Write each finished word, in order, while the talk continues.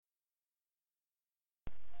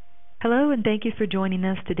Hello, and thank you for joining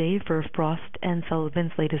us today for Frost &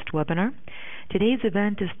 Sullivan's latest webinar. Today's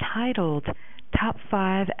event is titled Top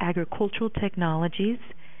 5 Agricultural Technologies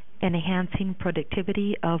Enhancing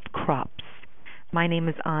Productivity of Crops. My name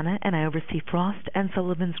is Anna, and I oversee Frost &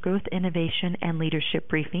 Sullivan's Growth, Innovation, and Leadership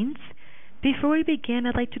Briefings. Before we begin,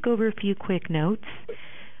 I'd like to go over a few quick notes.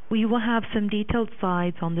 We will have some detailed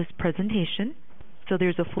slides on this presentation, so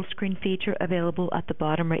there's a full screen feature available at the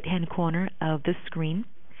bottom right-hand corner of the screen.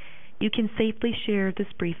 You can safely share this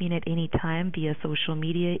briefing at any time via social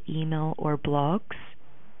media, email, or blogs.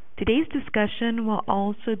 Today's discussion will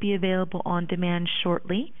also be available on demand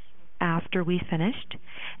shortly after we finished.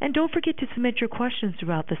 And don't forget to submit your questions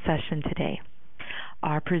throughout the session today.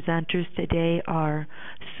 Our presenters today are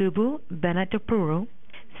Subbu Benatapuru,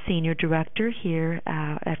 Senior Director here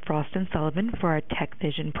at Frost & Sullivan for our Tech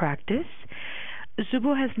Vision practice.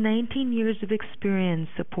 Subbu has 19 years of experience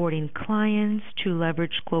supporting clients to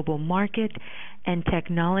leverage global market and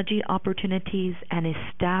technology opportunities and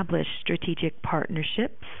establish strategic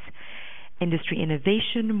partnerships, industry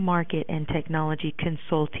innovation, market and technology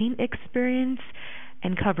consulting experience,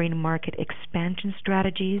 and covering market expansion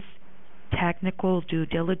strategies, technical due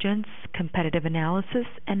diligence, competitive analysis,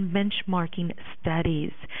 and benchmarking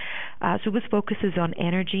studies. Subbu's focuses on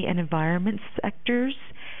energy and environment sectors,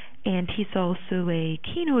 and he's also a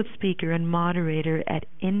keynote speaker and moderator at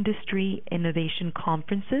industry innovation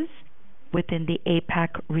conferences within the APAC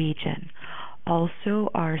region.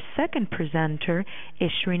 Also, our second presenter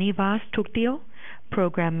is Srinivas Tukdeo,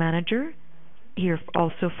 Program Manager, here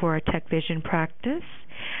also for our Tech Vision practice.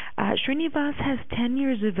 Srinivas has 10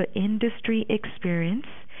 years of industry experience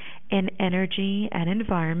in energy and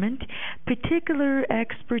environment. Particular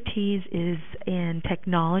expertise is in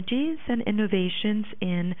technologies and innovations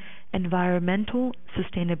in environmental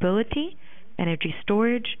sustainability, energy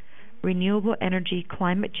storage, renewable energy,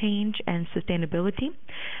 climate change, and sustainability.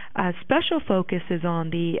 Special focus is on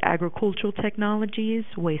the agricultural technologies,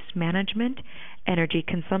 waste management, energy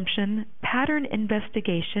consumption, pattern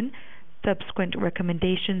investigation, subsequent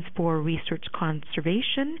recommendations for research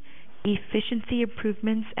conservation, efficiency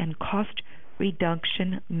improvements, and cost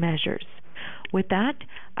reduction measures. With that,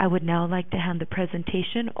 I would now like to hand the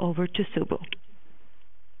presentation over to Subbu.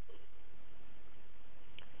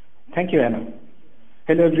 Thank you, Anna.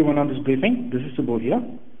 Hello everyone on this briefing. This is Subbu here.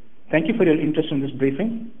 Thank you for your interest in this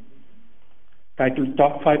briefing titled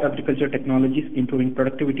Top 5 Agriculture Technologies Improving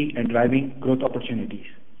Productivity and Driving Growth Opportunities.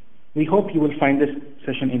 We hope you will find this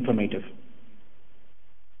session informative.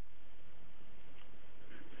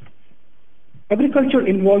 Agriculture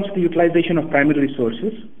involves the utilization of primary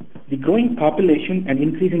resources. The growing population and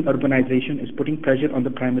increasing urbanization is putting pressure on the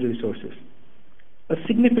primary resources. A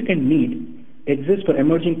significant need exists for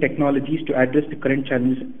emerging technologies to address the current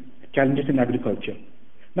challenges in agriculture.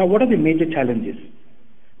 Now, what are the major challenges?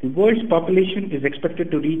 The world's population is expected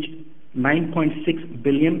to reach 9.6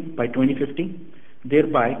 billion by 2050,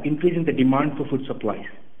 thereby increasing the demand for food supplies.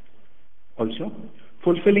 Also,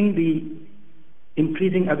 fulfilling the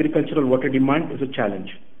increasing agricultural water demand is a challenge.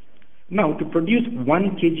 Now, to produce 1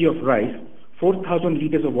 kg of rice, 4,000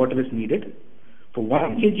 liters of water is needed. For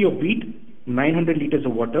 1 kg of wheat, 900 liters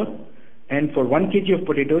of water. And for 1 kg of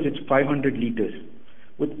potatoes, it's 500 liters.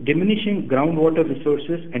 With diminishing groundwater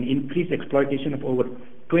resources and increased exploitation of over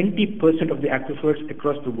 20% of the aquifers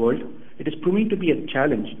across the world, it is proving to be a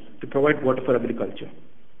challenge to provide water for agriculture.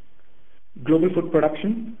 Global food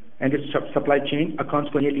production and its supply chain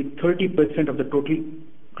accounts for nearly 30% of the total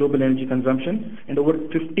global energy consumption and over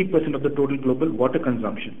 50% of the total global water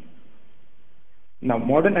consumption. Now,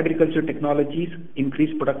 modern agriculture technologies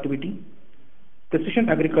increase productivity. Precision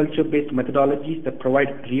agriculture-based methodologies that provide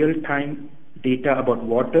real-time data about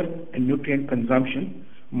water and nutrient consumption,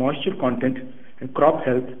 moisture content, and crop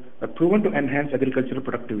health are proven to enhance agricultural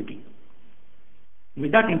productivity.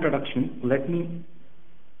 With that introduction, let me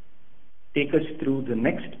take us through the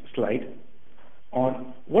next slide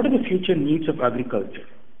on what are the future needs of agriculture.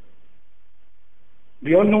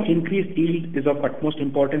 We all know increased yield is of utmost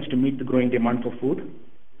importance to meet the growing demand for food.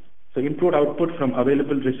 So improved output from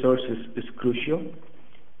available resources is crucial.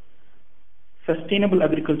 Sustainable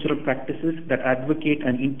agricultural practices that advocate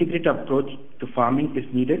an integrated approach to farming is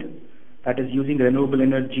needed. That is using renewable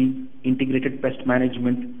energy, integrated pest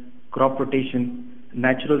management, crop rotation,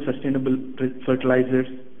 natural sustainable fertilizers,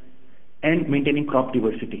 and maintaining crop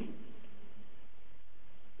diversity.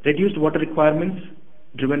 Reduced water requirements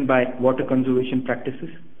driven by water conservation practices,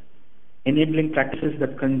 enabling practices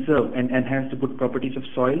that conserve and enhance the good properties of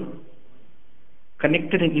soil,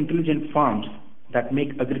 connected and intelligent farms that make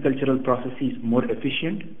agricultural processes more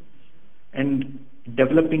efficient, and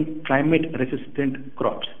developing climate-resistant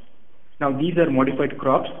crops. Now these are modified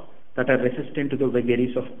crops that are resistant to the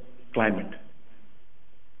vagaries of climate.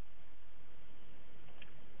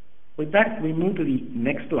 With that, we move to the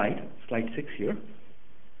next slide, slide 6 here.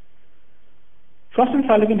 Frost &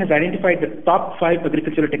 Sullivan has identified the top 5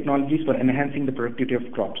 agricultural technologies for enhancing the productivity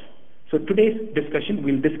of crops. So today's discussion,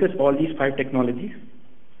 we'll discuss all these 5 technologies.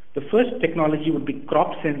 The first technology would be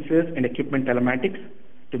crop sensors and equipment telematics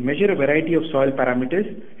to measure a variety of soil parameters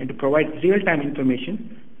and to provide real-time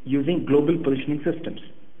information using global positioning systems.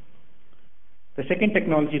 The second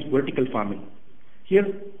technology is vertical farming. Here,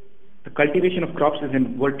 the cultivation of crops is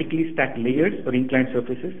in vertically stacked layers or inclined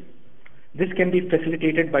surfaces. This can be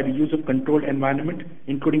facilitated by the use of controlled environment,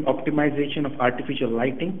 including optimization of artificial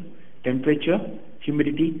lighting, temperature,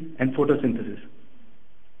 humidity, and photosynthesis.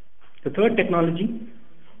 The third technology,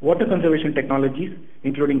 water conservation technologies,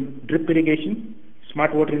 including drip irrigation,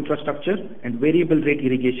 smart water infrastructure, and variable rate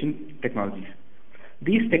irrigation technologies.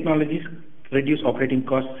 These technologies reduce operating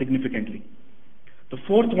costs significantly. The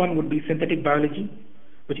fourth one would be synthetic biology,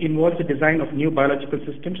 which involves the design of new biological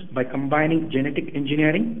systems by combining genetic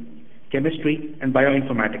engineering, chemistry, and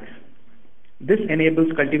bioinformatics. This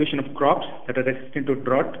enables cultivation of crops that are resistant to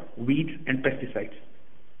drought, weeds, and pesticides.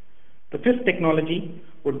 The fifth technology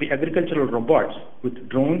would be agricultural robots with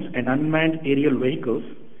drones and unmanned aerial vehicles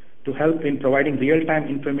to help in providing real-time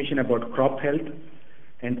information about crop health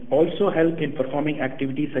and also help in performing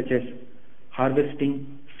activities such as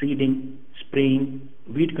harvesting, seeding, spraying,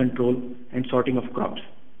 weed control, and sorting of crops.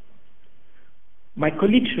 My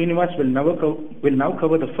colleague Srinivas will now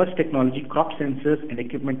cover the first technology, crop sensors and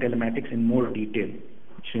equipment telematics, in more detail.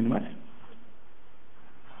 Srinivas?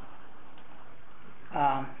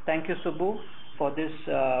 Thank you, Subbu, for this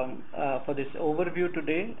overview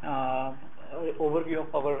today. Overview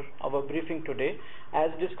of our briefing today. As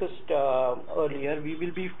discussed earlier, we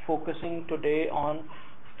will be focusing today on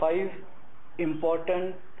 5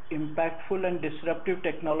 important, impactful, and disruptive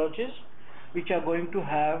technologies which are going to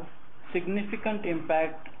have significant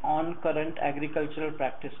impact on current agricultural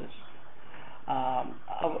practices.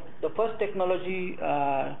 The first technology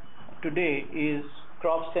today is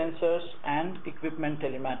crop sensors and equipment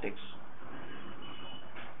telematics.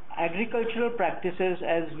 Agricultural practices,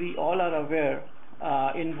 as we all are aware,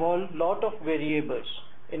 involve lot of variables,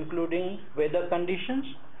 including weather conditions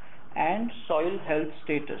and soil health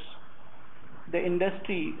status. The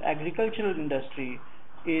agricultural industry,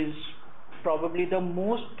 is probably the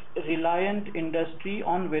most reliant industry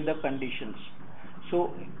on weather conditions.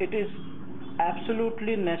 So it is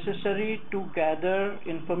absolutely necessary to gather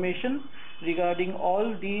information regarding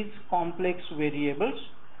all these complex variables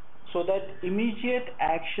so that immediate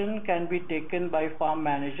action can be taken by farm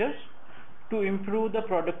managers to improve the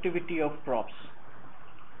productivity of crops.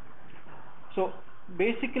 So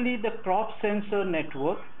basically, the crop sensor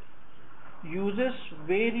network uses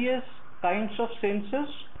various kinds of sensors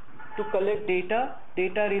to collect data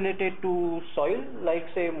related to soil, like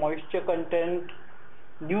say moisture content,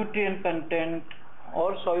 nutrient content,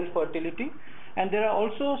 or soil fertility. And there are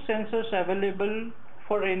also sensors available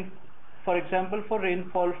for example, for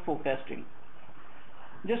rainfall forecasting.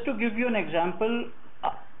 Just to give you an example,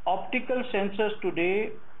 optical sensors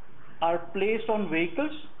today are placed on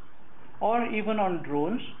vehicles or even on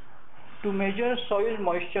drones to measure soil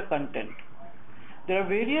moisture content. There are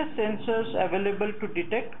various sensors available to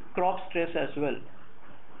detect crop stress as well.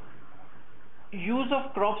 Use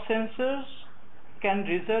of crop sensors can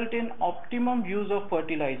result in optimum use of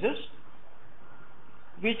fertilizers,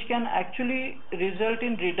 which can actually result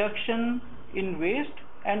in reduction in waste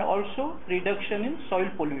and also reduction in soil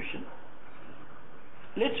pollution.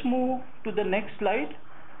 Let's move to the next slide.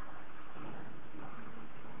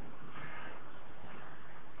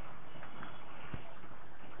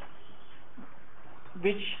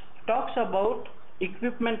 Which talks about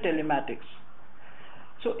equipment telematics.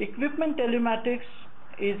 So equipment telematics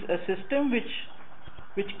is a system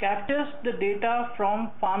which captures the data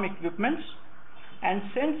from farm equipments and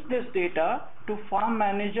sends this data to farm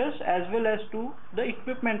managers as well as to the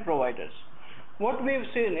equipment providers. What we've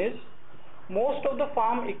seen is most of the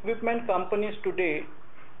farm equipment companies today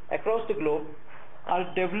across the globe are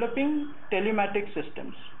developing telematic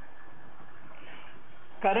systems.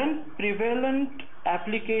 Current prevalent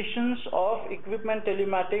applications of equipment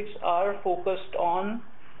telematics are focused on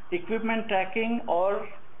equipment tracking or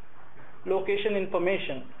location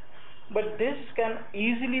information, but this can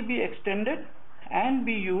easily be extended and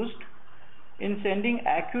be used in sending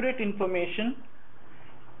accurate information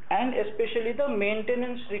and especially the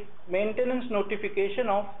maintenance notification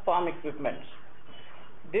of farm equipment.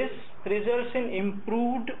 This results in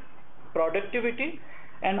improved productivity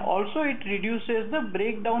and also it reduces the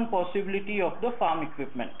breakdown possibility of the farm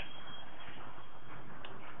equipment.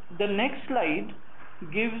 The next slide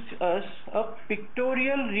gives us a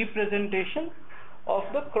pictorial representation of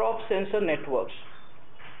the crop sensor networks.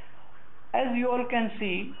 As you all can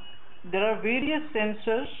see, there are various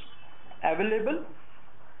sensors available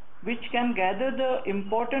which can gather the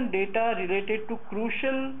important data related to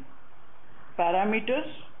crucial parameters,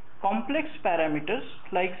 complex parameters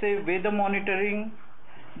like say weather monitoring,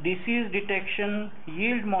 disease detection,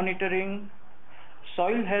 yield monitoring,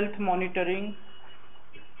 soil health monitoring,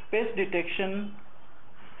 pest detection,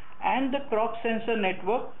 and the crop sensor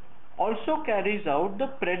network also carries out the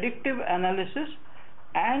predictive analysis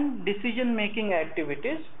and decision making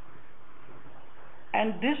activities,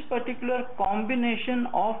 and this particular combination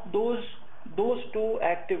of those two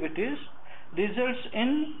activities results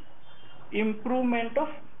in improvement of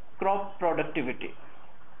crop productivity.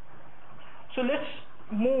 So let's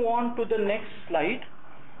move on to the next slide,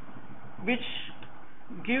 which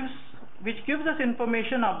gives us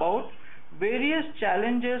information about various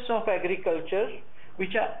challenges of agriculture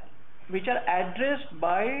which are addressed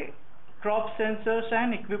by crop sensors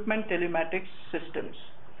and equipment telematics systems.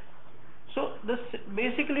 So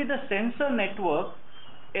basically the sensor network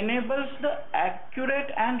enables the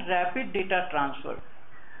accurate and rapid data transfer.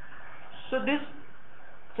 So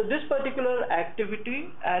this particular activity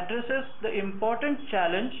addresses the important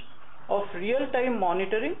challenge of real-time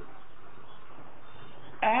monitoring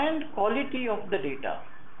and quality of the data.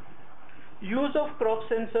 Use of crop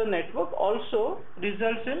sensor network also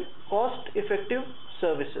results in cost-effective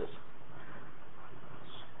services.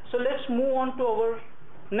 So let's move on to our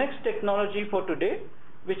next technology for today,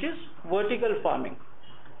 which is vertical farming.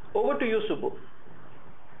 Over to you, Subbu.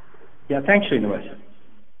 Yeah, thanks, Srinivas.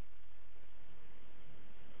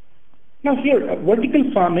 Now here,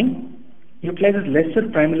 vertical farming utilizes lesser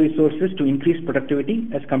primary resources to increase productivity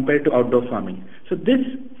as compared to outdoor farming. So this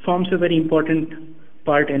forms a very important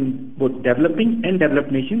part in both developing and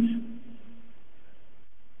developed nations.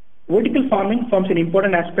 Vertical farming forms an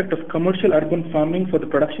important aspect of commercial urban farming for the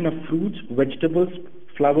production of fruits, vegetables,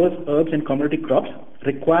 flowers, herbs, and commodity crops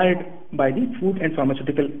required by the food and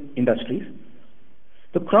pharmaceutical industries.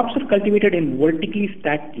 The crops are cultivated in vertically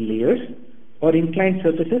stacked layers or inclined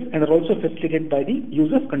surfaces and are also facilitated by the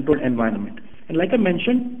use of controlled environment. And like I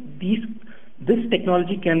mentioned, this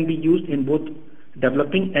technology can be used in both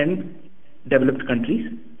developing and developed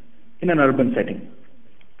countries in an urban setting.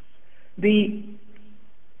 The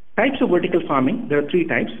types of vertical farming, there are three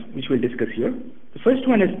types which we'll discuss here. The first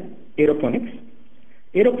one is aeroponics.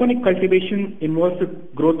 Aeroponic cultivation involves the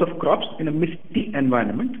growth of crops in a misty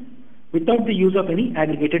environment without the use of any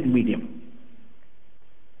aggregated medium.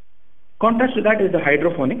 Contrast to that is the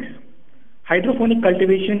hydroponics. Hydroponic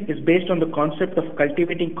cultivation is based on the concept of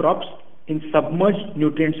cultivating crops in submerged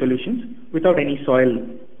nutrient solutions without any soil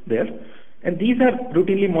there. And these are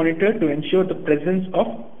routinely monitored to ensure the presence of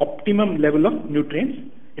optimum level of nutrients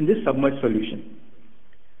in this submerged solution.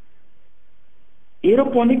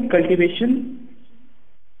 Aeroponic cultivation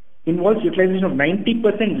involves utilization of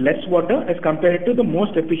 90% less water as compared to the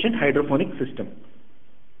most efficient hydroponic system.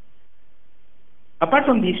 Apart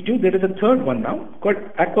from these two, there is a third one now called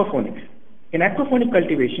aquaponics. In aquaponic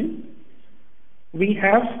cultivation, we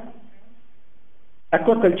have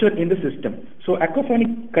aquaculture in the system. So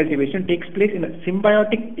aquaponic cultivation takes place in a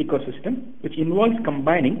symbiotic ecosystem which involves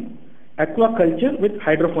combining aquaculture with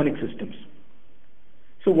hydroponic systems.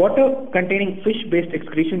 So water containing fish-based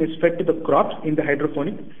excretion is fed to the crops in the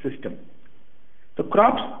hydroponic system. The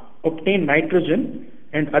crops obtain nitrogen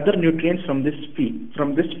and other nutrients from this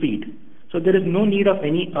feed. So there is no need of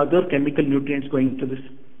any other chemical nutrients going into this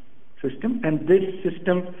system, and this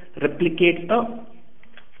system replicates a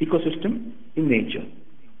ecosystem in nature.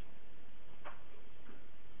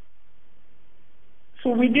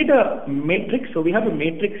 So we did a matrix. So we have a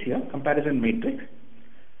matrix here, comparison matrix,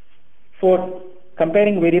 for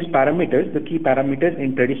comparing various parameters, the key parameters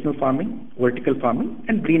in traditional farming, vertical farming,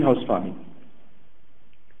 and greenhouse farming.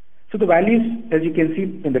 So the values, as you can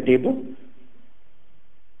see in the table,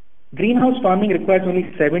 greenhouse farming requires only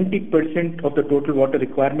 70% of the total water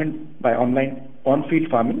requirement by on-field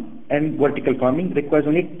farming, and vertical farming requires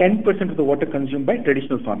only 10% of the water consumed by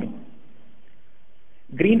traditional farming.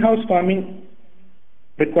 Greenhouse farming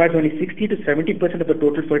requires only 60 to 70% of the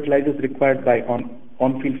total fertilizers required by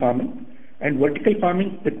on-field farming, and vertical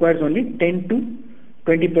farming requires only 10 to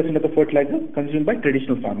 20% of the fertilizer consumed by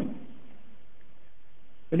traditional farming.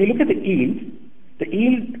 When you look at the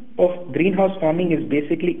yield of greenhouse farming is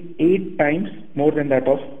basically 8 times more than that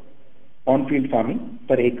of on-field farming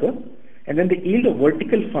per acre, and then the yield of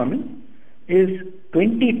vertical farming is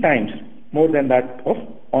 20 times more than that of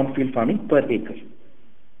on-field farming per acre.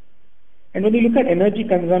 And when you look at energy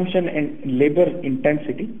consumption and labor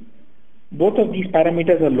intensity, both of these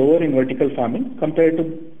parameters are lower in vertical farming compared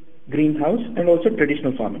to greenhouse and also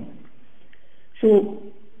traditional farming. So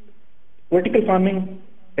vertical farming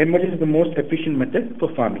emerges as the most efficient method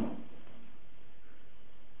for farming.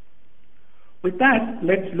 With that,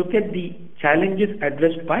 let's look at the challenges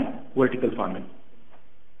addressed by vertical farming.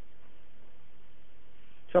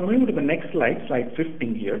 So I'm moving to the next slide, slide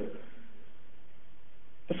 15 here.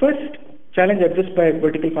 The first challenge addressed by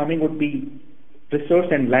vertical farming would be resource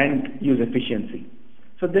and land use efficiency.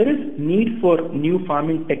 So there is need for new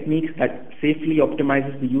farming techniques that safely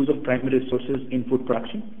optimizes the use of primary resources in food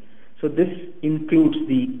production. So this includes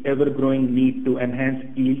the ever-growing need to enhance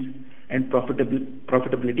yields and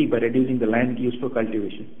profitability by reducing the land used for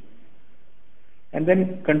cultivation. And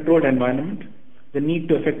then controlled environment, the need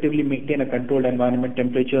to effectively maintain a controlled environment,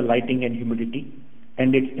 temperature, lighting and humidity,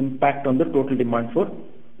 and its impact on the total demand for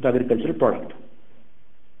the agricultural product.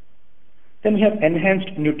 Then we have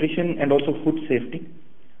enhanced nutrition and also food safety.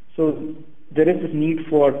 So there is this need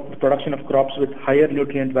for the production of crops with higher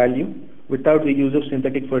nutrient value without the use of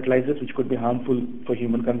synthetic fertilizers, which could be harmful for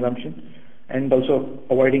human consumption, and also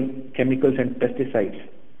avoiding chemicals and pesticides.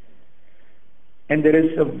 And there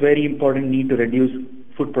is a very important need to reduce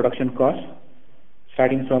food production costs,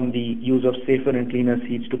 starting from the use of safer and cleaner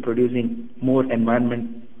seeds to producing more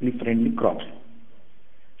environmentally friendly crops.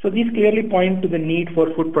 So these clearly point to the need for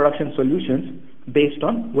food production solutions based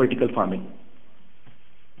on vertical farming.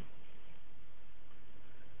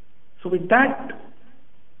 So with that,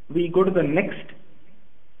 we go to the next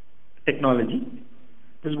technology.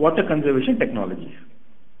 This is water conservation technologies.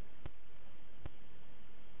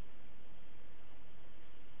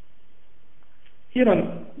 Here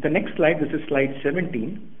on the next slide, this is slide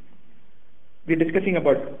 17, we're discussing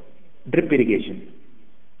about drip irrigation.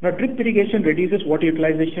 Now, drip irrigation reduces water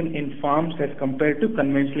utilization in farms as compared to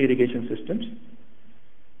conventional irrigation systems.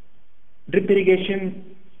 Drip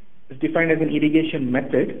irrigation is defined as an irrigation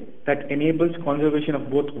method that enables conservation of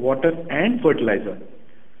both water and fertilizer.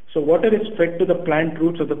 So water is fed to the plant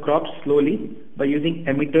roots of the crops slowly by using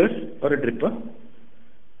emitters or a dripper.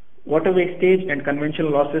 Water wastage and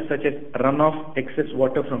conventional losses such as runoff, excess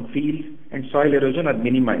water from fields and soil erosion are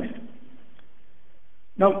minimized.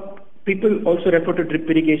 Now, people also refer to drip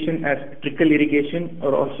irrigation as trickle irrigation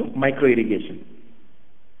or also micro irrigation.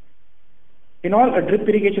 In all, a drip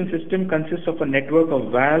irrigation system consists of a network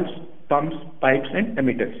of valves, pumps, pipes and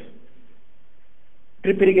emitters.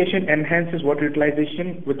 Drip irrigation enhances water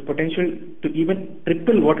utilization with potential to even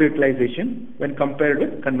triple water utilization when compared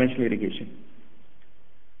with conventional irrigation.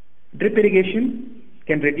 Drip irrigation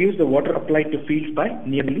can reduce the water applied to fields by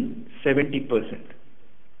nearly 70%.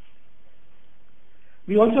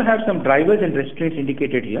 We also have some drivers and restraints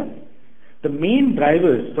indicated here. The main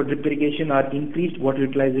drivers for drip irrigation are increased water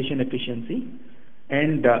utilization efficiency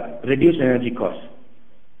and reduced energy costs.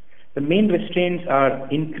 The main restraints are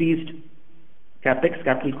increased capex,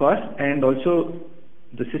 capital costs, and also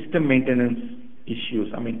the system maintenance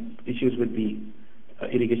issues. Issues with the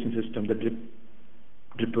irrigation system, the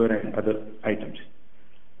dripper and other items.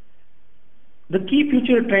 The key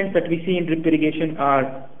future trends that we see in drip irrigation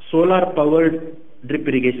are solar-powered drip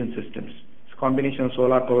irrigation systems. It's a combination of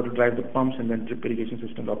solar power to drive the pumps and then drip irrigation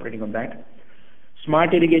systems operating on that.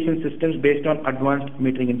 Smart irrigation systems based on advanced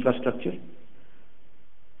metering infrastructure.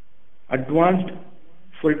 Advanced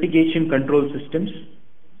fertigation control systems.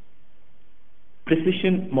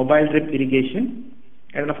 Precision mobile drip irrigation.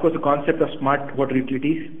 And of course the concept of smart water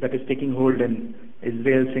utilities that is taking hold in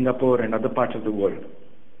Israel, Singapore and other parts of the world.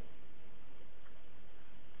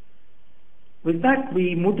 With that,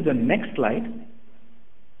 we move to the next slide.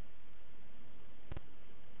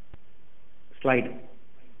 Slide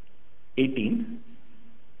 18.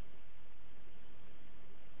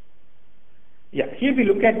 Yeah, here we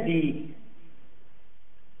look at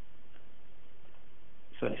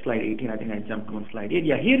slide 18, I think I jumped to slide 8.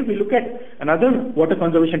 Yeah, here we look at another water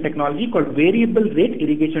conservation technology called variable rate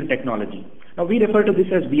irrigation technology. Now we refer to this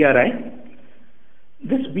as VRI.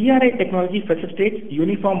 This VRI technology facilitates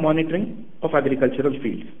uniform monitoring of agricultural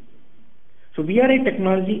fields. So VRI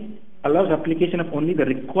technology allows application of only the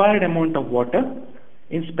required amount of water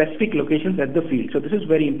in specific locations at the field. So this is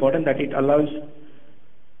very important that it allows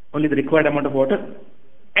only the required amount of water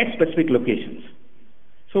at specific locations.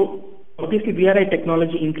 So obviously VRI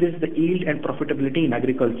technology increases the yield and profitability in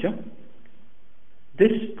agriculture.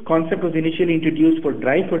 This concept was initially introduced for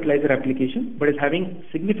dry fertilizer application but is having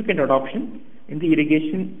significant adoption in the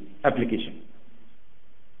irrigation application.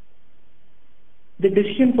 The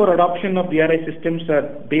decision for adoption of VRI systems are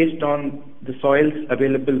based on the soil's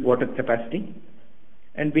available water capacity,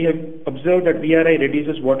 and we have observed that VRI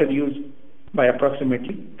reduces water use by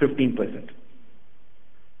approximately 15%.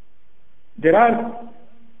 There are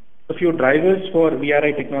a few drivers for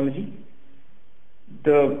VRI technology.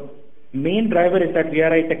 The main driver is that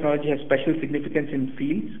VRI technology has special significance in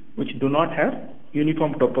fields which do not have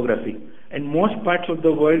uniform topography. In most parts of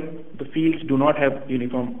the world, the fields do not have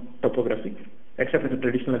uniform topography, except in the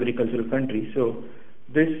traditional agricultural countries. So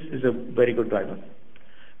this is a very good driver.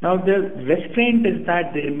 Now the restraint is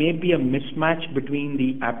that there may be a mismatch between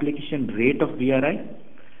the application rate of VRI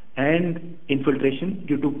and infiltration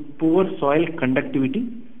due to poor soil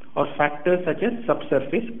conductivity or factors such as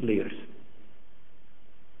subsurface layers.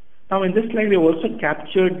 Now in this slide we have also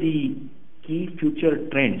captured the key future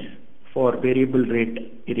trends for variable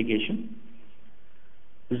rate irrigation.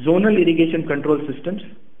 Zonal irrigation control systems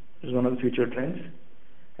is one of the future trends.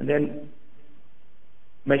 And then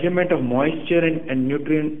measurement of moisture and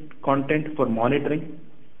nutrient content for monitoring.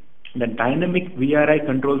 Then dynamic VRI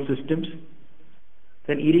control systems.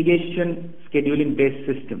 Then irrigation scheduling based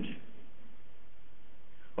systems.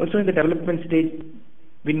 Also in the development stage,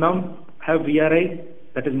 we now have VRI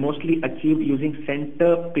that is mostly achieved using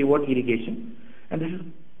center pivot irrigation, and this is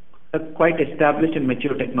a quite established and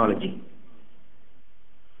mature technology.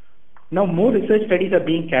 Now more research studies are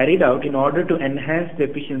being carried out in order to enhance the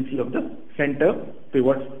efficiency of the center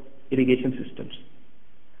pivot irrigation systems.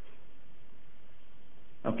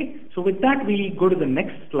 Okay, so with that we go to the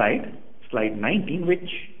next slide, slide 19, which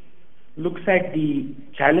looks at the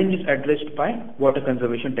challenges addressed by water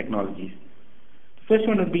conservation technologies. The first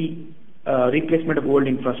one would be replacement of old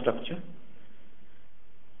infrastructure.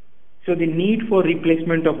 So the need for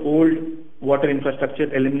replacement of old water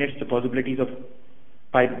infrastructure eliminates the possibilities of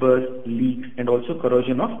pipe bursts, leaks, and also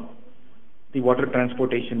corrosion of the water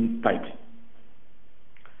transportation pipes.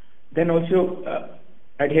 Then also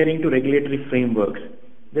adhering to regulatory frameworks.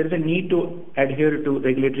 There is a need to adhere to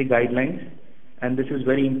regulatory guidelines, and this is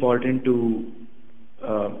very important to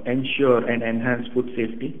ensure and enhance food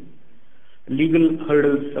safety. Legal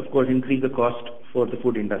hurdles, of course, increase the cost for the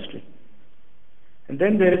food industry. And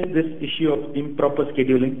then there is this issue of improper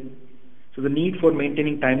scheduling. So the need for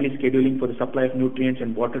maintaining timely scheduling for the supply of nutrients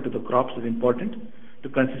and water to the crops is important to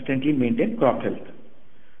consistently maintain crop health.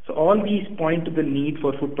 So all these point to the need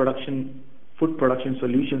for food production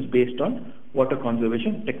solutions based on water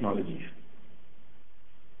conservation technologies.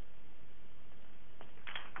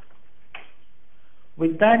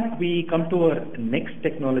 With that, we come to our next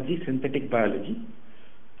technology, synthetic biology.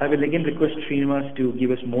 I will again request Srinivas to give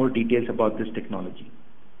us more details about this technology.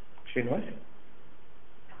 Srinivas?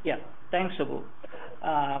 Yeah, thanks, Subbu.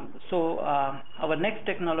 Our next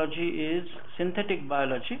technology is synthetic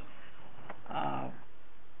biology.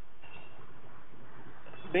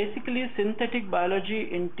 Basically, synthetic biology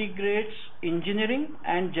integrates engineering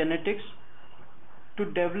and genetics to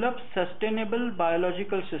develop sustainable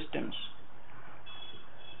biological systems.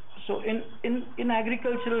 So in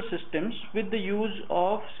agricultural systems, with the use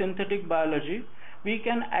of synthetic biology, we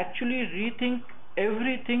can actually rethink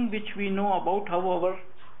everything which we know about how our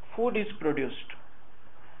food is produced.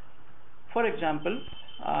 For example,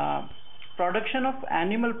 production of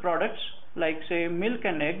animal products like say milk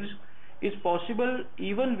and eggs is possible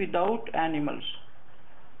even without animals.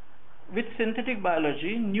 With synthetic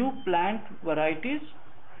biology, new plant varieties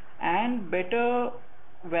and better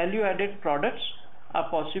value-added products are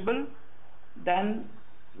possible than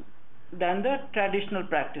the traditional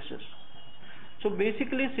practices. So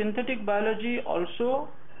basically, synthetic biology also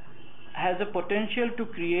has a potential to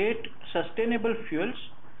create sustainable fuels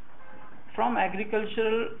from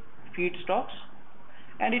agricultural feedstocks,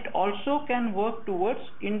 and it also can work towards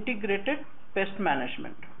integrated pest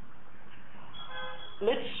management.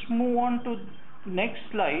 Let's move on to next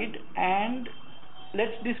slide and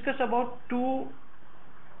let's discuss about two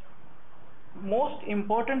most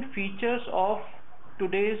important features of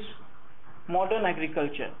today's modern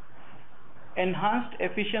agriculture: enhanced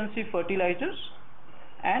efficiency fertilizers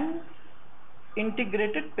and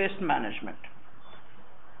integrated pest management.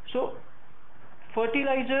 So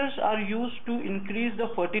fertilizers are used to increase the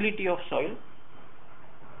fertility of soil.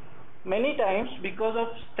 Many times, because of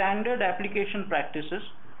standard application practices,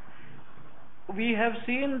 we have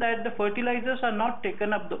seen that the fertilizers are not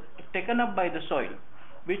taken up by the soil,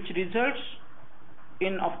 which results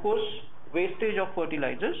in, of course, wastage of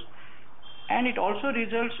fertilizers, and it also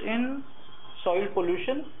results in soil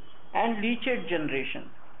pollution and leachate generation.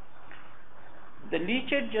 The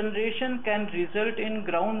leachate generation can result in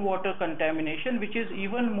groundwater contamination, which is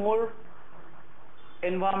even more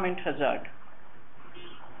environment hazard.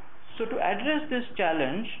 So to address this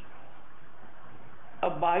challenge, a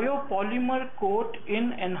biopolymer coat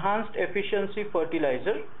in enhanced efficiency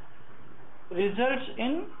fertilizer results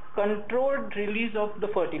in controlled release of the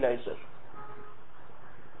fertilizer.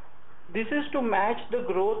 This is to match the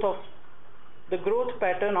growth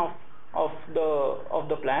pattern of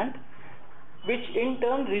the plant, which in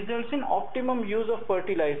turn results in optimum use of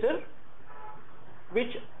fertilizer,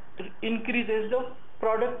 which increases the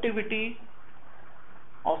productivity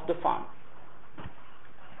of the farm.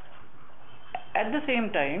 At the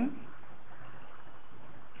same time,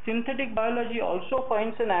 synthetic biology also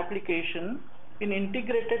finds an application in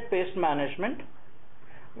integrated pest management,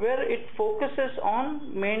 where it focuses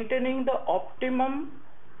on maintaining the optimum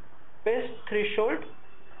pest threshold,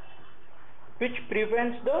 which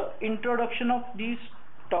prevents the introduction of these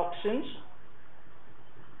toxins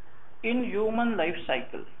in human life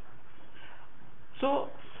cycle. So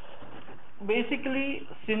basically,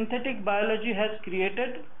 synthetic biology has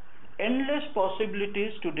created endless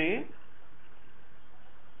possibilities today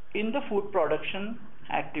in the food production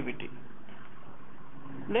activity.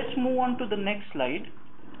 Let's move on to the next slide.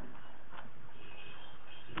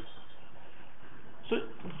 So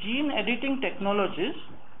gene editing technologies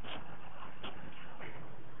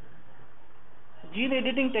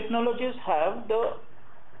have the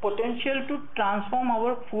potential to transform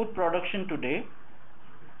our food production today.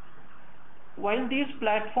 While these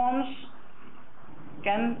platforms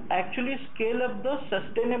can actually scale up the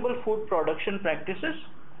sustainable food production practices,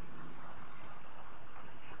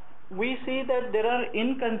 we see that there are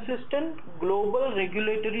inconsistent global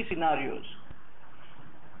regulatory scenarios,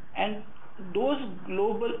 and those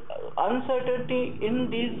global uncertainty in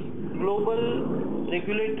these global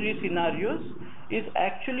regulatory scenarios is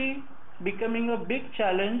actually becoming a big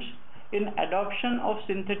challenge in adoption of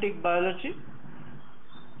synthetic biology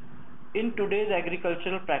in today's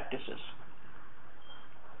agricultural practices.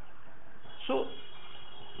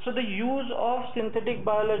 So the use of synthetic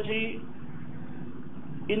biology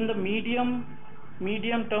in the medium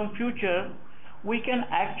term future, we can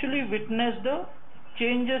actually witness the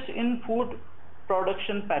changes in food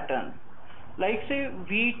production pattern, like say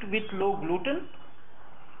wheat with low gluten,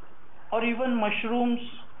 or even mushrooms,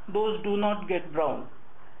 those do not get brown.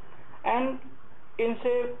 And in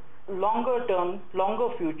say longer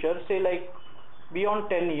future, say like beyond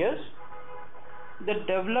 10 years, the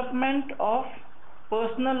development of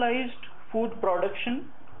personalized food production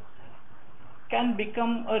can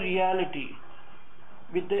become a reality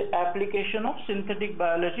with the application of synthetic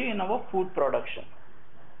biology in our food production.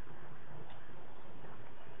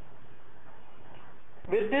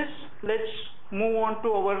 With this, let's move on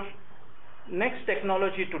to our next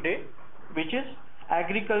technology today, which is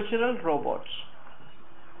agricultural robots.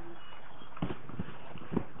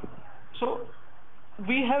 So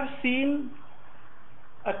we have seen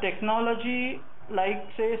a technology like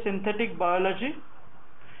say synthetic biology.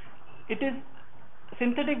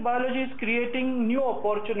 Synthetic biology is creating new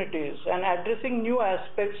opportunities and addressing new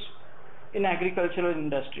aspects in agricultural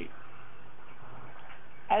industry.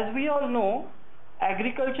 As we all know,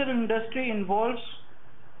 agricultural industry involves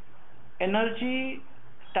energy,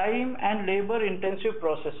 time and labor intensive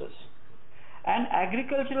processes, and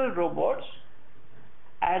agricultural robots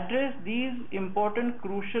address these important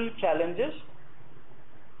crucial challenges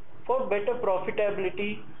for better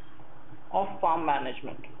profitability of farm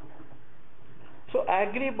management. So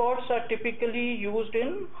agri-bots are typically used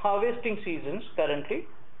in harvesting seasons currently,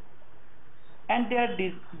 and they are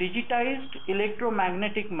digitized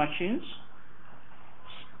electromagnetic machines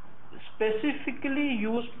specifically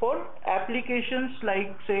used for applications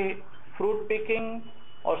like say fruit picking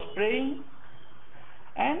or spraying,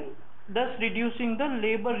 and thus reducing the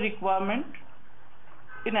labor requirement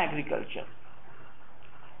in agriculture.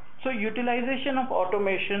 So utilization of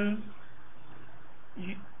automation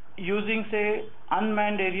using say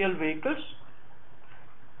unmanned aerial vehicles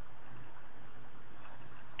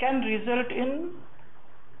can result in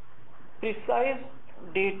precise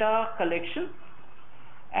data collection,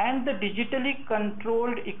 and the digitally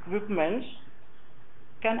controlled equipments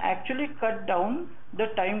can actually cut down the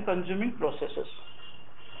time consuming processes.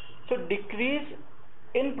 So decrease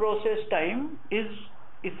in process time is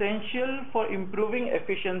essential for improving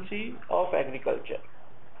efficiency of agriculture.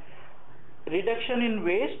 Reduction in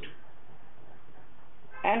waste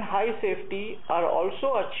and high safety are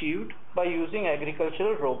also achieved by using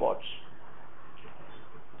agricultural robots.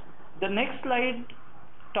 The next slide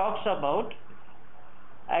talks about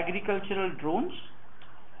agricultural drones.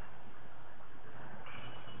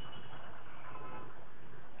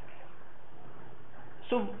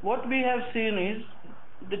 So what we have seen is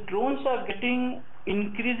the drones are getting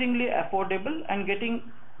increasingly affordable and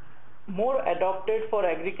getting more adopted for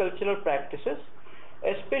agricultural practices,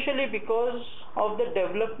 especially because of the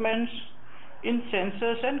developments in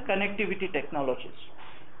sensors and connectivity technologies.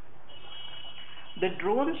 The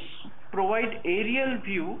drones provide aerial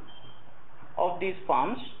view of these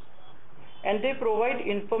farms, and they provide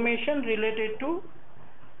information related to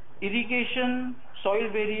irrigation, soil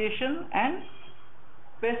variation and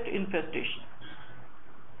pest infestation.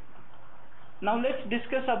 Now let's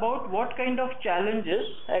discuss about what kind of challenges,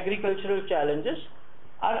 agricultural challenges,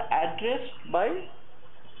 are addressed by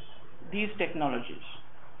these technologies.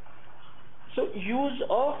 So use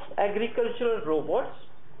of agricultural robots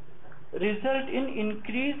result in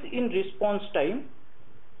increase in response time,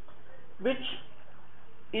 which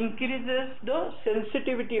increases the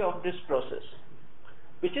sensitivity of this process,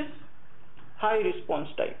 which is high response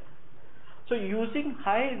time. So using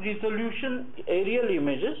high resolution aerial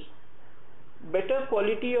images, better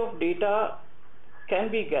quality of data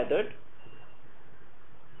can be gathered.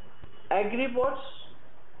 Agribots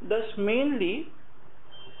thus mainly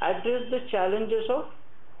address the challenges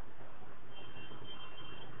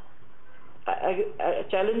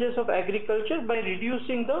of agriculture by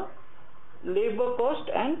reducing the labor cost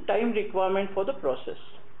and time requirement for the process.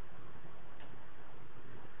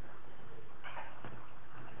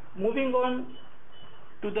 Moving on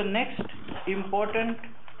to the next important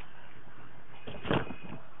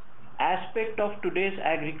aspect of today's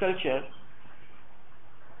agriculture.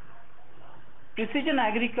 Precision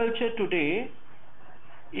agriculture today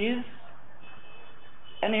is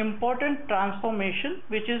an important transformation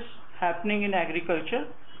which is happening in agriculture.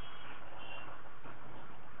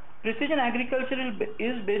 Precision agriculture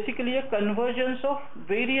is basically a convergence of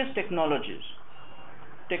various technologies.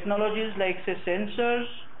 Technologies like say sensors,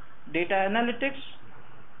 data analytics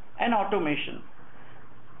and automation.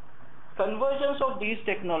 Convergence of these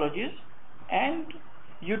technologies and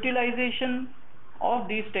utilization of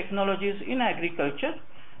these technologies in agriculture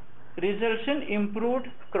results in improved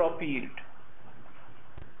crop yield,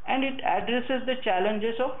 and it addresses the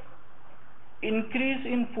challenges of increase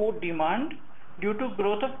in food demand due to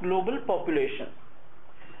growth of global population.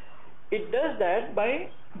 It does that by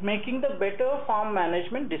making the better farm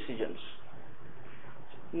management decisions.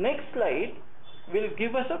 Next slide will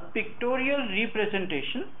give us a pictorial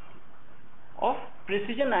representation of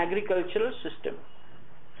precision agricultural system.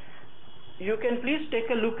 You can please take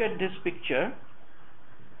a look at this picture.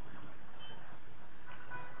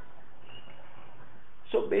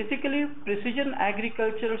 So basically, precision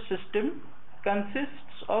agricultural system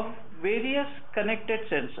consists of various connected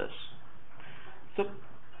sensors.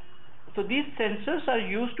 So these sensors are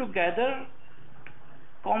used to gather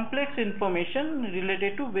complex information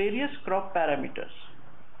related to various crop parameters.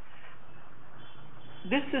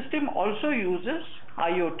 This system also uses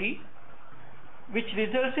IoT, which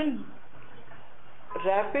results in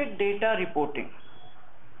rapid data reporting.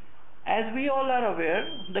 As we all are aware,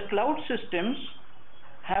 the cloud systems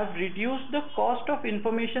have reduced the cost of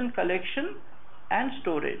information collection and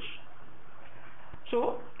storage.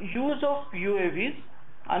 So use of UAVs,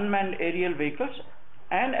 unmanned aerial vehicles,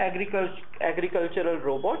 and agricultural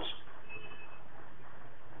robots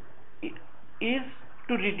is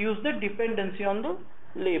to reduce the dependency on the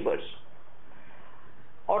labors.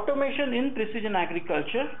 Automation in precision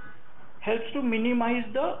agriculture helps to minimize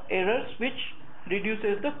the errors, which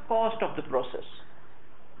reduces the cost of the process.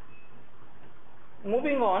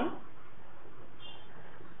 Moving on,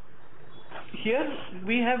 here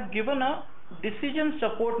we have given a decision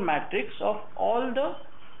support matrix of all the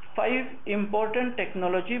 5 important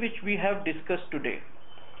technology which we have discussed today.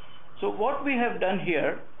 So what we have done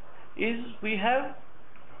here is we have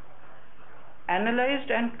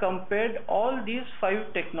analyzed and compared all these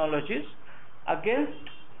 5 technologies against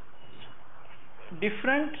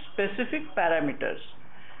different specific parameters.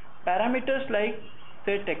 Parameters like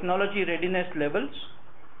say technology readiness levels,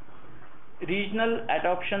 regional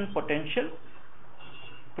adoption potential,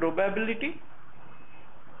 probability,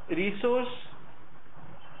 resource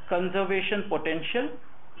conservation potential,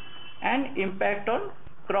 and impact on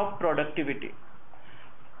crop productivity.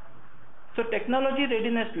 So technology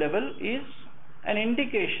readiness level is an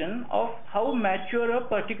indication of how mature a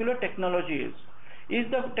particular technology is.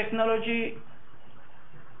 Is the technology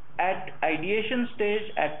at ideation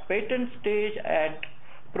stage, at patent stage, at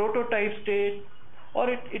prototype stage, or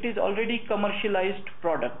it is already commercialized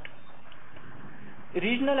product?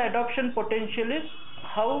 Regional adoption potential is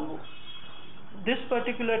how this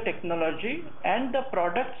particular technology and the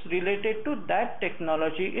products related to that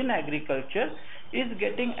technology in agriculture is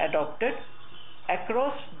getting adopted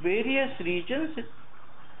across various regions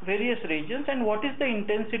various regions, and what is the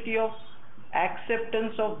intensity of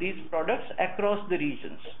acceptance of these products across the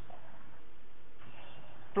regions.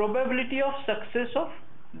 Probability of success of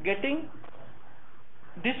getting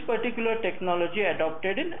this particular technology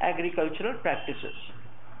adopted in agricultural practices.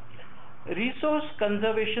 Resource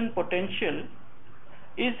conservation potential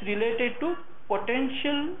is related to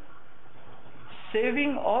potential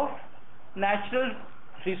saving of natural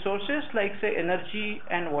resources like say energy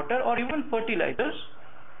and water or even fertilizers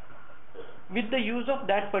with the use of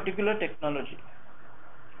that particular technology.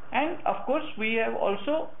 And of course we have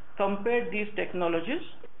also compared these technologies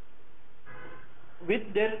with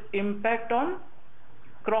their impact on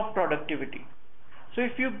crop productivity. So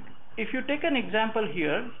if you take an example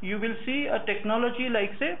here, you will see a technology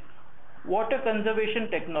like say water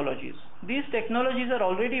conservation technologies. These technologies are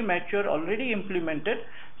already mature, already implemented,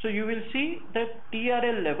 so you will see that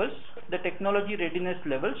TRL levels, the technology readiness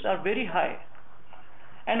levels, are very high.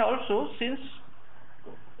 And also, since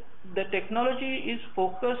the technology is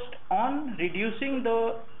focused on reducing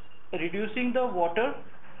the water,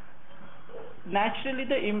 naturally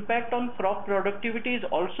the impact on crop productivity is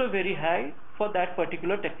also very high for that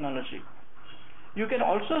particular technology. You can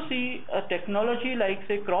also see a technology like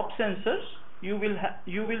say crop sensors. You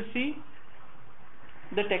will see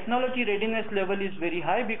the technology readiness level is very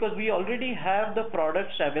high because we already have the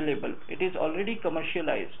products available. It is already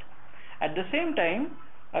commercialized. At the same time,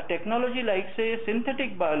 a technology like say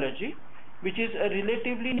synthetic biology, which is a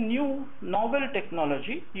relatively new novel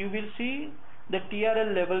technology, you will see the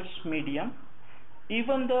TRL levels medium.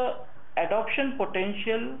 Even the adoption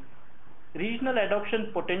potential, regional adoption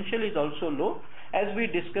potential is also low, as we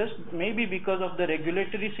discussed, maybe because of the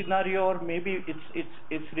regulatory scenario or maybe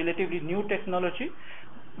it's relatively new technology.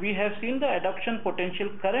 We have seen the adoption potential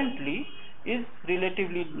currently is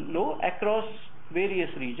relatively low across various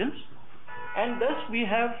regions, and thus we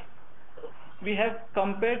have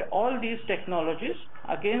compared all these technologies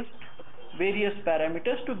against various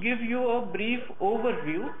parameters to give you a brief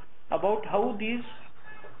overview about how these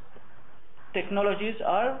technologies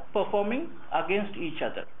are performing against each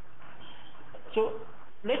other. So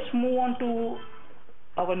let's move on to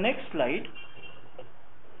our next slide.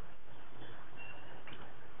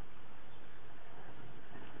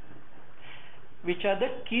 Which are the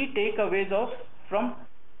key takeaways from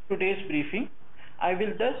today's briefing. I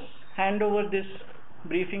will thus hand over this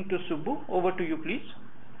briefing to Subbu. Over to you, please.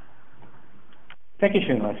 Thank you,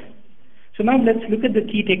 Srinivas. So now let's look at the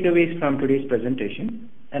key takeaways from today's presentation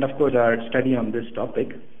and of course our study on this topic.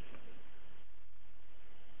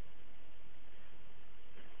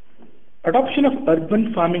 Adoption of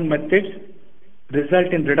urban farming methods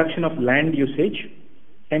result in reduction of land usage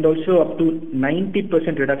and also up to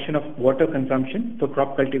 90% reduction of water consumption for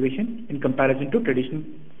crop cultivation in comparison to traditional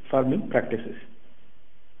farming practices.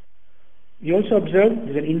 We also observed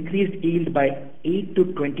an increased yield by 8 to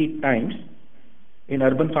 20 times in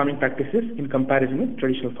urban farming practices in comparison with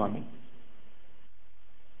traditional farming.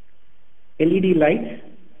 LED lights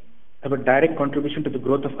have a direct contribution to the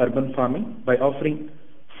growth of urban farming by offering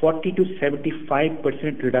 40 to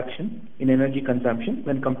 75% reduction in energy consumption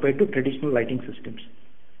when compared to traditional lighting systems.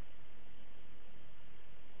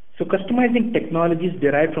 So customizing technologies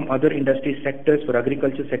derived from other industry sectors for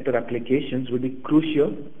agriculture sector applications will be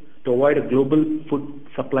crucial to avoid a global food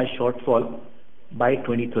supply shortfall by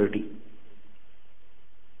 2030.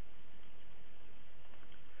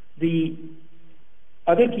 The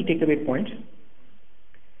other key takeaway points: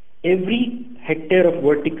 every hectare of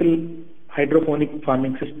vertical hydroponic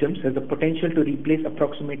farming systems has the potential to replace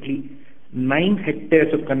approximately 9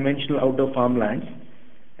 hectares of conventional outdoor farmlands,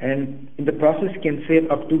 and in the process can save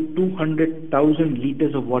up to 200,000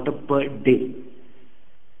 liters of water per day.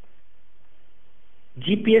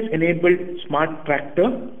 GPS-enabled smart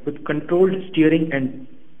tractor with controlled steering and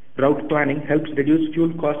route planning helps reduce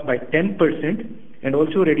fuel costs by 10% and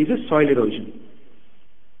also reduces soil erosion.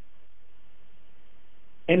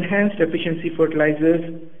 Enhanced efficiency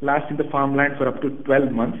fertilizers last in the farmland for up to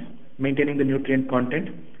 12 months, maintaining the nutrient content,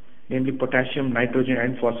 namely potassium, nitrogen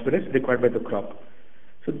and phosphorus required by the crop.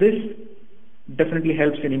 So this definitely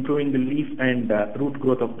helps in improving the leaf and root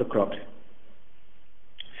growth of the crops.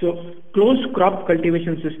 So closed crop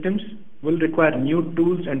cultivation systems will require new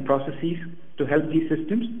tools and processes to help these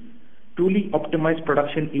systems truly optimize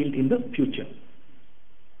production yield in the future.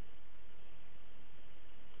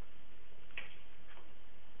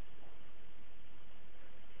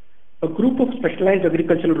 A group of specialized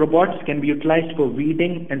agricultural robots can be utilized for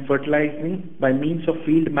weeding and fertilizing by means of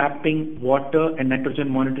field mapping, water and nitrogen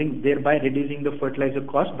monitoring, thereby reducing the fertilizer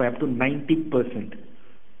cost by up to 90%.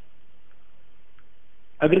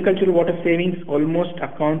 Agricultural water savings almost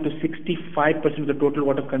account to 65% of the total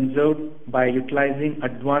water conserved by utilizing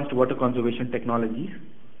advanced water conservation technologies.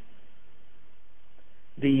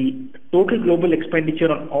 The total global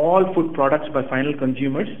expenditure on all food products by final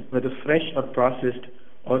consumers, whether fresh or processed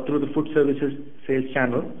or through the food services sales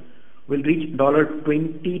channel, will reach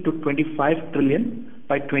 $20 to $25 trillion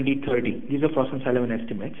by 2030. These are Frost & Sullivan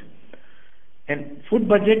estimates. And food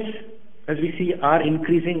budgets, as we see, are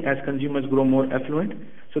increasing as consumers grow more affluent.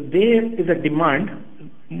 So there is a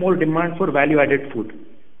more demand for value-added food.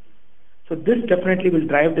 So this definitely will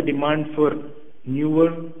drive the demand for newer,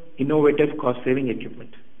 innovative, cost-saving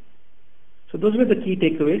equipment. So those were the key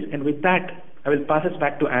takeaways. And with that, I will pass it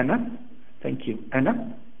back to Anna. Thank you.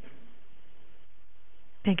 Anna?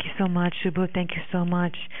 Thank you so much, Subbu. Thank you so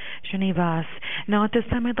much, Srinivas. Now, at this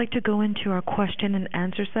time, I'd like to go into our question and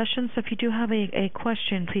answer session. So if you do have a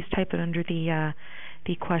question, please type it under the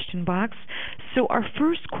question box. So our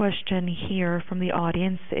first question here from the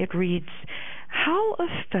audience, it reads, how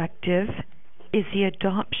effective is the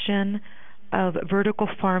adoption of vertical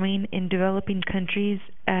farming in developing countries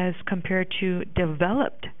as compared to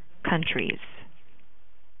developed countries?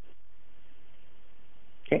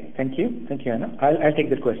 Okay, thank you. Thank you, Anna. I'll take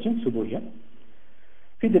that question. Subbu here.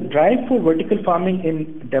 See, the drive for vertical farming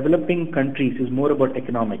in developing countries is more about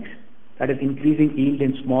economics. That is increasing yield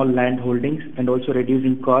in small land holdings and also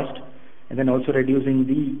reducing cost, and then also reducing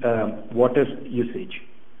the water usage.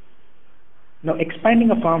 Now,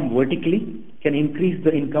 expanding a farm vertically can increase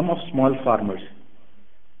the income of small farmers.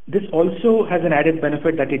 This also has an added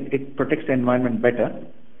benefit that it protects the environment better.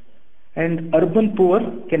 And urban poor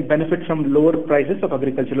can benefit from lower prices of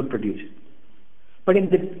agricultural produce. But in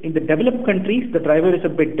the developed countries, the driver is a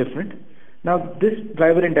bit different. Now, this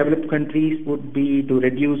driver in developed countries would be to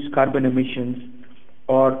reduce carbon emissions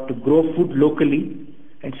or to grow food locally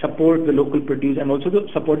and support the local produce and also to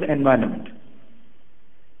support the environment.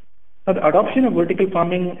 Now, the adoption of vertical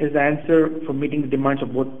farming is the answer for meeting the demands of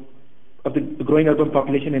the growing urban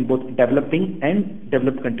population in both developing and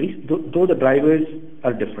developed countries, though the drivers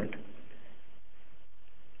are different.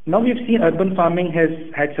 Now we've seen urban farming has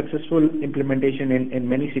had successful implementation in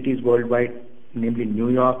many cities worldwide, namely New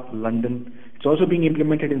York, London. It's also being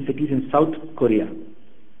implemented in cities in South Korea.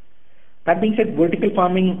 That being said, vertical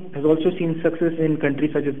farming has also seen success in countries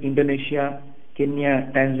such as Indonesia,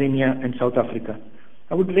 Kenya, Tanzania, and South Africa.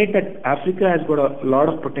 I would rate that Africa has got a lot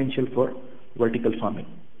of potential for vertical farming.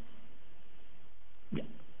 Yeah.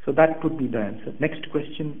 So that would be the answer. Next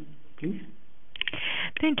question, please.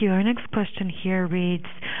 Thank you. Our next question here reads,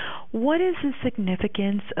 what is the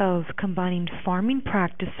significance of combining farming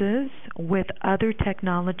practices with other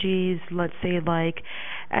technologies, let's say like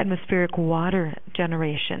atmospheric water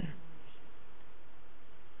generation?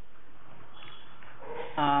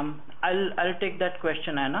 I'll take that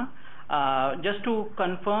question, Anna. Just to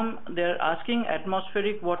confirm, they're asking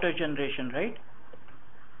atmospheric water generation, right?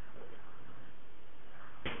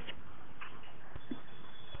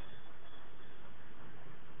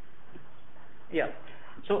 Yeah.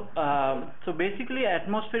 So basically,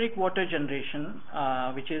 atmospheric water generation,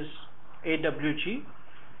 which is AWG,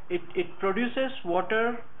 it produces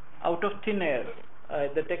water out of thin air.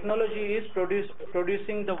 The technology is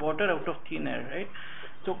producing the water out of thin air, right?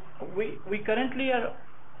 So we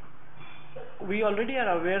already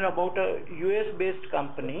are aware about a US-based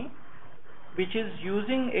company which is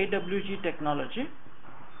using AWG technology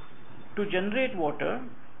to generate water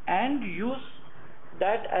and use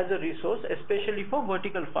that as a resource, especially for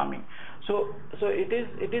vertical farming. So it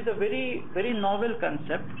is a very, very novel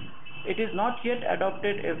concept. It is not yet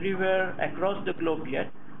adopted everywhere across the globe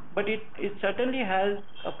yet, but it certainly has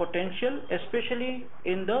a potential, especially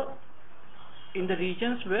in the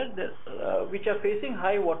regions where which are facing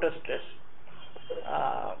high water stress.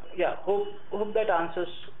 Yeah, hope that answers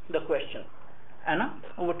the question. Anna,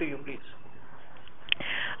 over to you, please.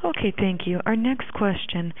 Okay, thank you. Our next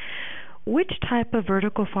question. Which type of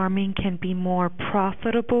vertical farming can be more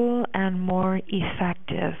profitable and more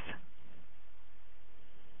effective?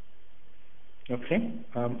 Okay,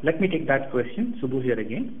 let me take that question. Subbu here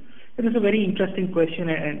again. It is a very interesting question,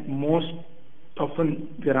 and most often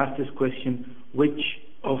we are asked this question, which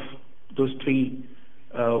of those three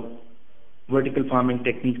vertical farming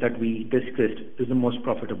techniques that we discussed is the most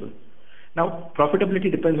profitable? Now,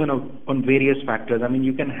 profitability depends on various factors. I mean,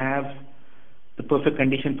 you can have the perfect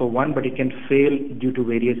condition for one, but it can fail due to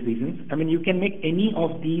various reasons. I mean, you can make any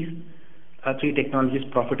of these three technologies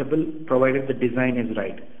profitable, provided the design is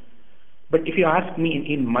right. But if you ask me,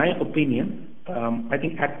 in my opinion, I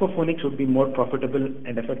think aquaponics would be more profitable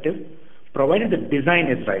and effective, provided the design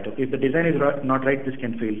is right. Okay, if the design is not right, this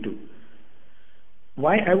can fail too.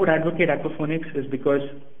 Why I would advocate aquaponics is because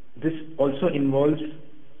this also involves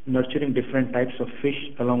nurturing different types of fish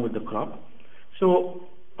along with the crop. So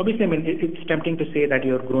obviously, I mean, it's tempting to say that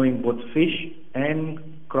you're growing both fish and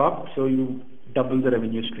crop, so you double the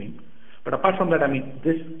revenue stream. But apart from that, I mean,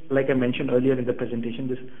 this, like I mentioned earlier in the presentation,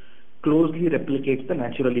 this closely replicates the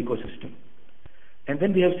natural ecosystem. And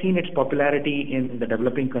then we have seen its popularity in the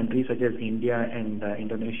developing countries such as India and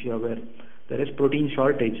Indonesia, where there is protein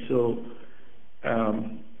shortage. So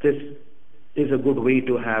this is a good way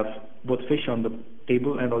to have both fish on the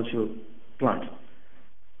table and also plants.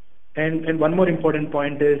 And one more important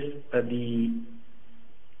point is the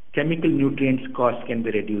chemical nutrients cost can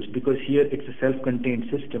be reduced, because here it's a self-contained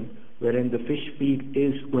system wherein the fish feed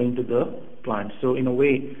is going to the plant. So in a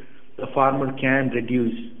way, the farmer can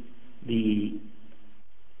reduce the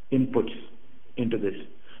inputs into this.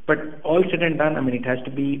 But all said and done, I mean, it has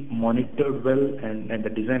to be monitored well, and the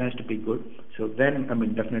design has to be good. So then, I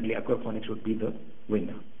mean, definitely aquaponics would be the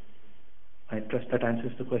winner. I trust that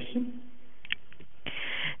answers the question.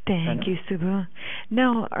 Thank you, Subbu.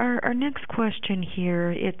 Now, our next question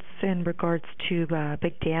here, it's in regards to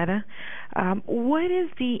big data. What is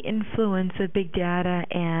the influence of big data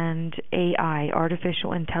and AI,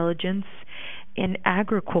 artificial intelligence, in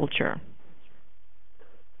agriculture?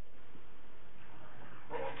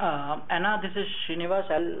 Anna, this is Srinivas.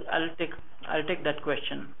 I'll take that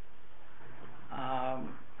question.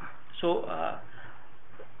 So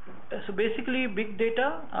basically, big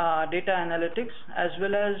data, data analytics, as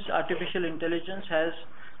well as artificial intelligence has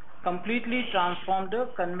completely transformed the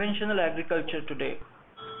conventional agriculture today,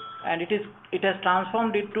 and it has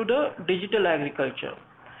transformed it to the digital agriculture.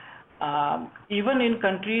 Even in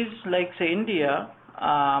countries like, say, India,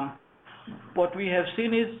 what we have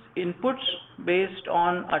seen is inputs based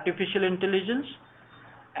on artificial intelligence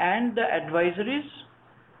and the advisories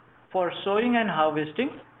for sowing and harvesting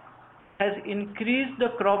has increased the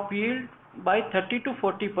crop yield by 30 to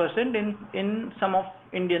 40% in some of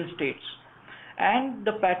Indian states, and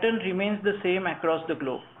the pattern remains the same across the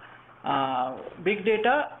globe. Big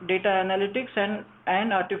data, data analytics,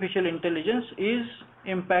 and artificial intelligence is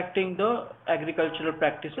impacting the agricultural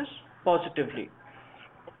practices positively.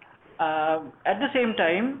 At the same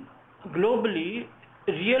time, globally,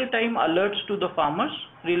 real-time alerts to the farmers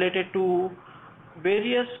related to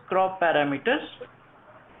various crop parameters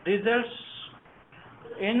results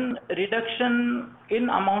in reduction in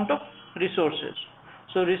amount of resources.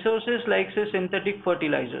 So resources like, say, synthetic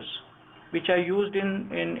fertilizers, which are used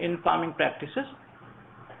in farming practices.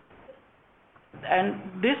 And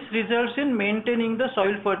this results in maintaining the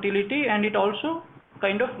soil fertility, and it also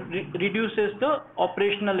kind of reduces the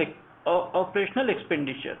operational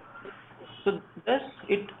expenditure. So thus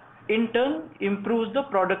it in turn improves the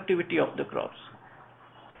productivity of the crops.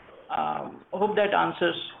 Hope that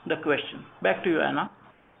answers the question. Back to you, Anna.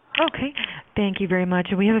 Okay, thank you very much.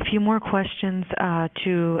 We have a few more questions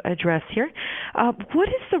to address here. What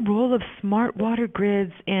is the role of smart water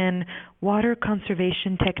grids in water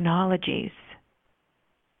conservation technologies?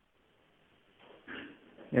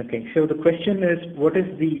 Okay, so the question is, what is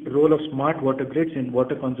the role of smart water grids in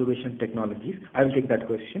water conservation technologies? I will take that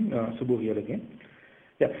question. Subbu here again.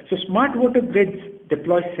 Yeah, so smart water grids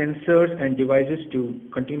deploy sensors and devices to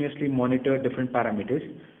continuously monitor different parameters,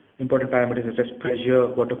 important parameters such as pressure,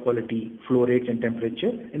 water quality, flow rates, and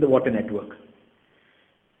temperature in the water network.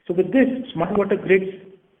 So with this, smart water grids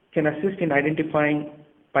can assist in identifying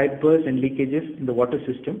pipe bursts and leakages in the water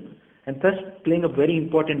system, and thus playing a very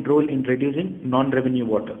important role in reducing non-revenue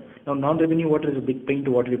water. Now, non-revenue water is a big pain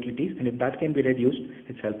to water utilities, and if that can be reduced,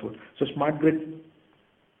 it's helpful. So smart grid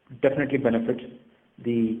definitely benefits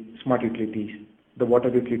the smart utilities, the water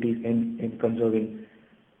utilities in conserving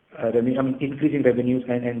increasing revenues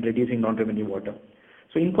and reducing non-revenue water.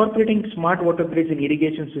 So incorporating smart water grids in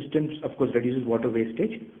irrigation systems, of course, reduces water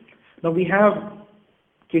wastage. Now we have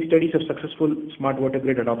case studies of successful smart water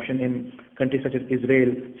grid adoption in countries such as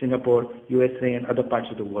Israel, Singapore, USA, and other parts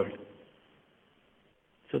of the world.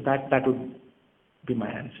 So that would be my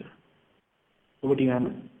answer. Over to you,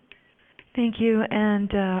 Anna. Thank you. And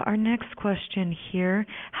our next question here,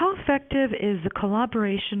 how effective is the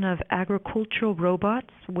collaboration of agricultural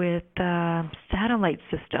robots with satellite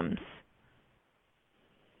systems?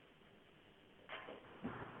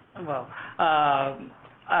 Well,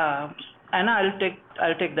 Anna, I'll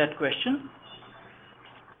take that question.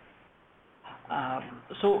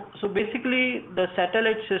 So basically, the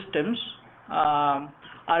satellite systems are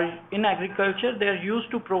in agriculture. They are used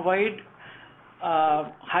to provide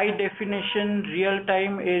high definition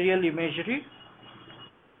real-time aerial imagery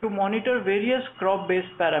to monitor various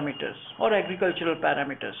crop-based parameters or agricultural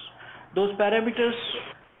parameters. Those parameters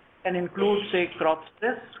can include, say, crop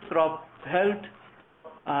stress, crop health,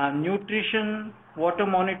 nutrition, water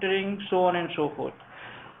monitoring, so on and so forth.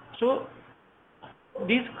 So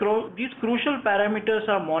these crucial parameters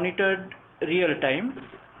are monitored real time,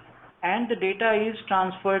 and the data is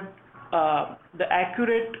transferred, the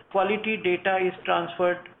accurate quality data is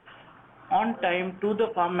transferred on time to the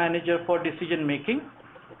farm manager for decision making.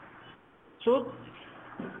 So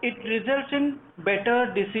it results in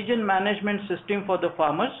better decision management system for the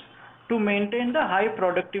farmers to maintain the high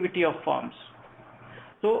productivity of farms.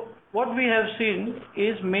 So what we have seen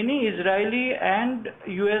is many Israeli and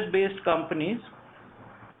US based companies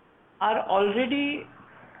are already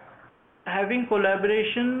having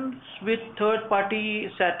collaborations with third-party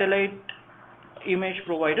satellite image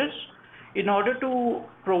providers in order to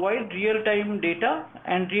provide real-time data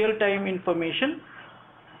and real-time information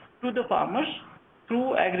to the farmers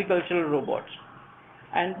through agricultural robots.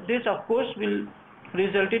 And this, of course, will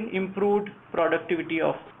result in improved productivity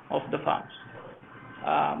of the farms.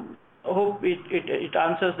 I hope it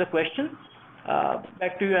answers the question.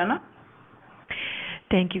 Back to you, Anna.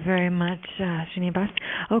 Thank you very much, Srinivas.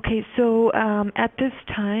 Okay, so at this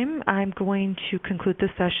time, I'm going to conclude the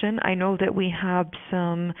session. I know that we have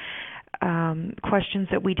some questions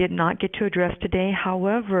that we did not get to address today.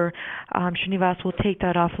 However, Srinivas will take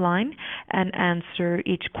that offline and answer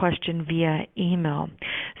each question via email.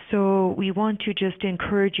 So we want to just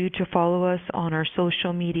encourage you to follow us on our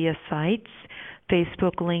social media sites,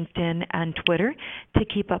 Facebook, LinkedIn, and Twitter, to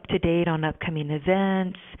keep up to date on upcoming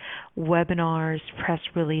events, webinars, press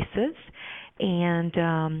releases.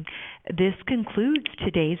 And this concludes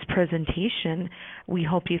today's presentation. We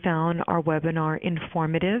hope you found our webinar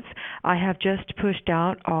informative. I have just pushed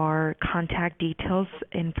out our contact details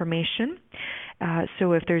information.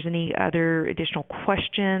 So if there's any other additional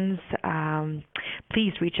questions,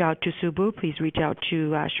 please reach out to Subbu, please reach out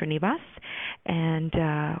to Srinivas. And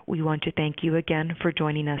we want to thank you again for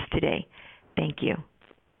joining us today. Thank you.